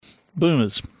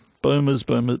Boomers. Boomers.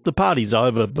 The party's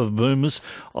over for boomers.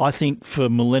 I think for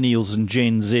millennials and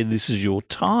Gen Z, this is your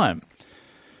time.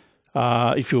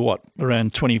 If you're,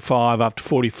 around 25 up to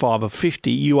 45 or 50,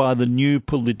 you are the new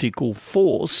political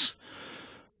force.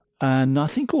 And I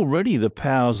think already the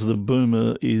powers of the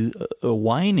boomer are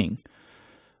waning.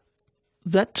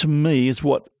 That, to me, is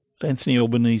what Anthony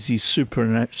Albanese's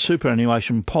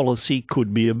superannuation policy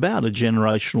could be about, a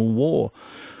generational war.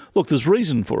 Look, there's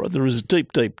reason for it. There is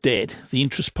deep, deep debt. The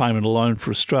interest payment alone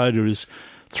for Australia is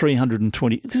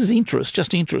this is interest,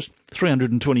 just interest,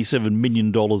 $327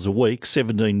 million a week,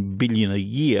 $17 billion a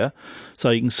year. So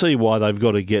you can see why they've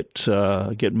got to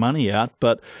get money out.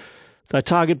 But they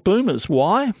target boomers.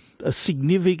 Why? A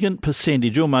significant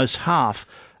percentage, almost half,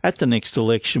 at the next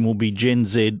election will be Gen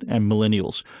Z and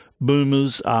millennials.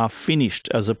 Boomers are finished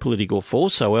as a political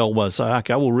force, so Albo say,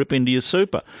 OK, we'll rip into your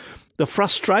super. The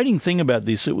frustrating thing about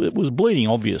this, it was bleeding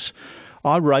obvious.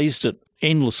 I raised it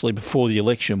endlessly before the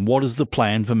election. What is the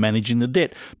plan for managing the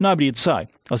debt? Nobody would say.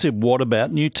 I said, what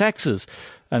about new taxes?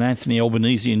 And Anthony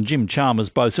Albanese and Jim Chalmers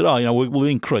both said, we'll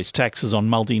increase taxes on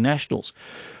multinationals.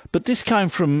 But this came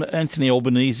from Anthony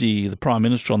Albanese, the Prime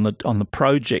Minister, on the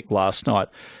project last night.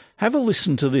 Have a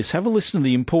listen to this. Have a listen to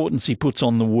the importance he puts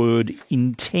on the word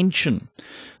intention.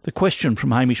 The question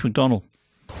from Hamish McDonald.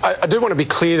 I do want to be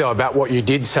clear, though, about what you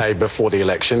did say before the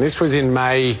election. This was in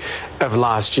May of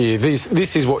last year.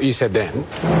 This is what you said then.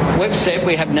 We've said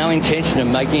we have no intention of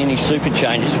making any super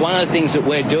changes. One of the things that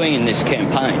we're doing in this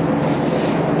campaign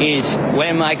is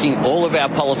we're making all of our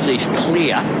policies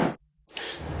clear.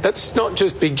 That's not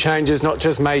just big changes, not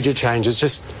just major changes,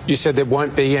 just you said there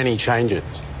won't be any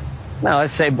changes. No, I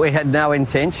said we had no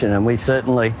intention, and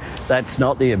that's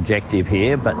not the objective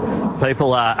here, but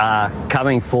people are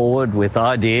coming forward with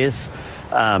ideas.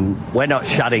 We're not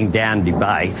shutting down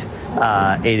debate.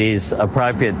 It is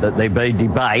appropriate that there be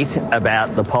debate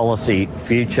about the policy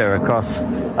future across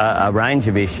a range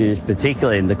of issues,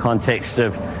 particularly in the context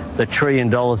of the $1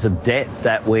 trillion of debt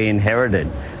that we inherited.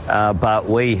 But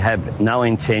we have no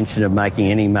intention of making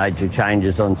any major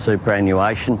changes on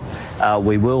superannuation.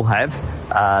 We will have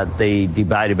the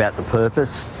debate about the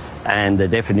purpose and the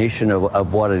definition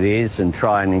of what it is and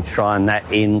try and enshrine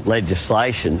that in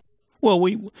legislation. Well,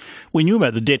 we knew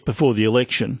about the debt before the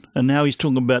election, and now he's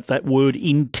talking about that word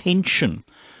intention.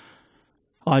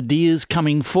 Ideas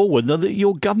coming forward.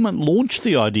 Your government launched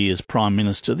the ideas, Prime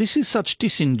Minister. This is such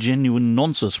disingenuous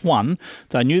nonsense. One,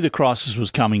 they knew the crisis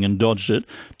was coming and dodged it.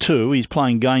 Two, he's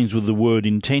playing games with the word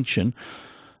intention.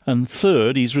 And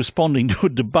third, he's responding to a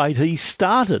debate he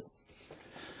started.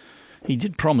 He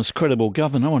did promise credible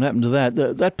government. What happened to that?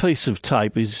 That piece of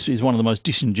tape is one of the most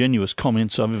disingenuous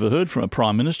comments I've ever heard from a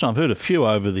Prime Minister. I've heard a few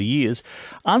over the years.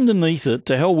 Underneath it,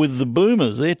 to hell with the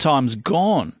boomers. Their time's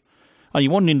gone. Oh, you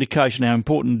want an indication how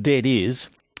important debt is?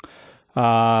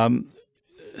 It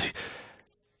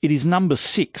is number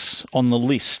 6 on the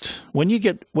list. When you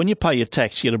pay your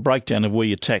tax, you get a breakdown of where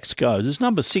your tax goes. It's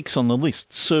number 6 on the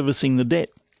list, servicing the debt,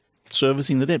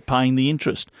 paying the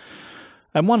interest.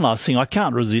 And one last thing, I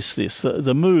can't resist this.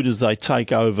 The mood as they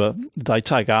take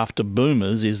after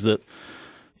boomers is that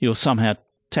you're somehow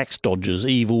tax dodgers,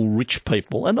 evil rich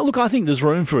people. And look, I think there's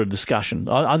room for a discussion.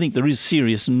 I think there is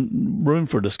serious room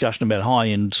for a discussion about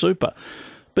high-end super.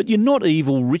 But you're not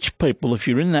evil rich people if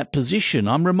you're in that position.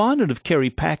 I'm reminded of Kerry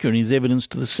Packer and his evidence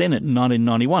to the Senate in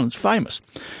 1991. It's famous.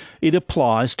 It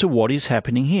applies to what is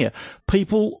happening here.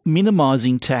 People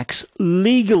minimising tax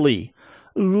legally,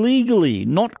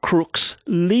 not crooks,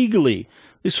 legally.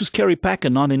 This was Kerry Packer,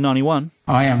 1991.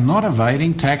 I am not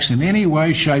evading tax in any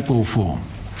way, shape or form.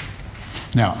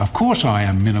 Now, of course I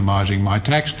am minimising my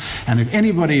tax, and if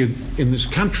anybody in this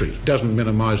country doesn't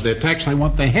minimise their tax, they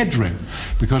want their heads ring.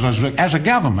 Because as a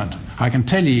government, I can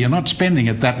tell you're not spending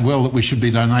it that well that we should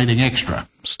be donating extra.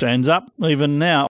 Stands up even now.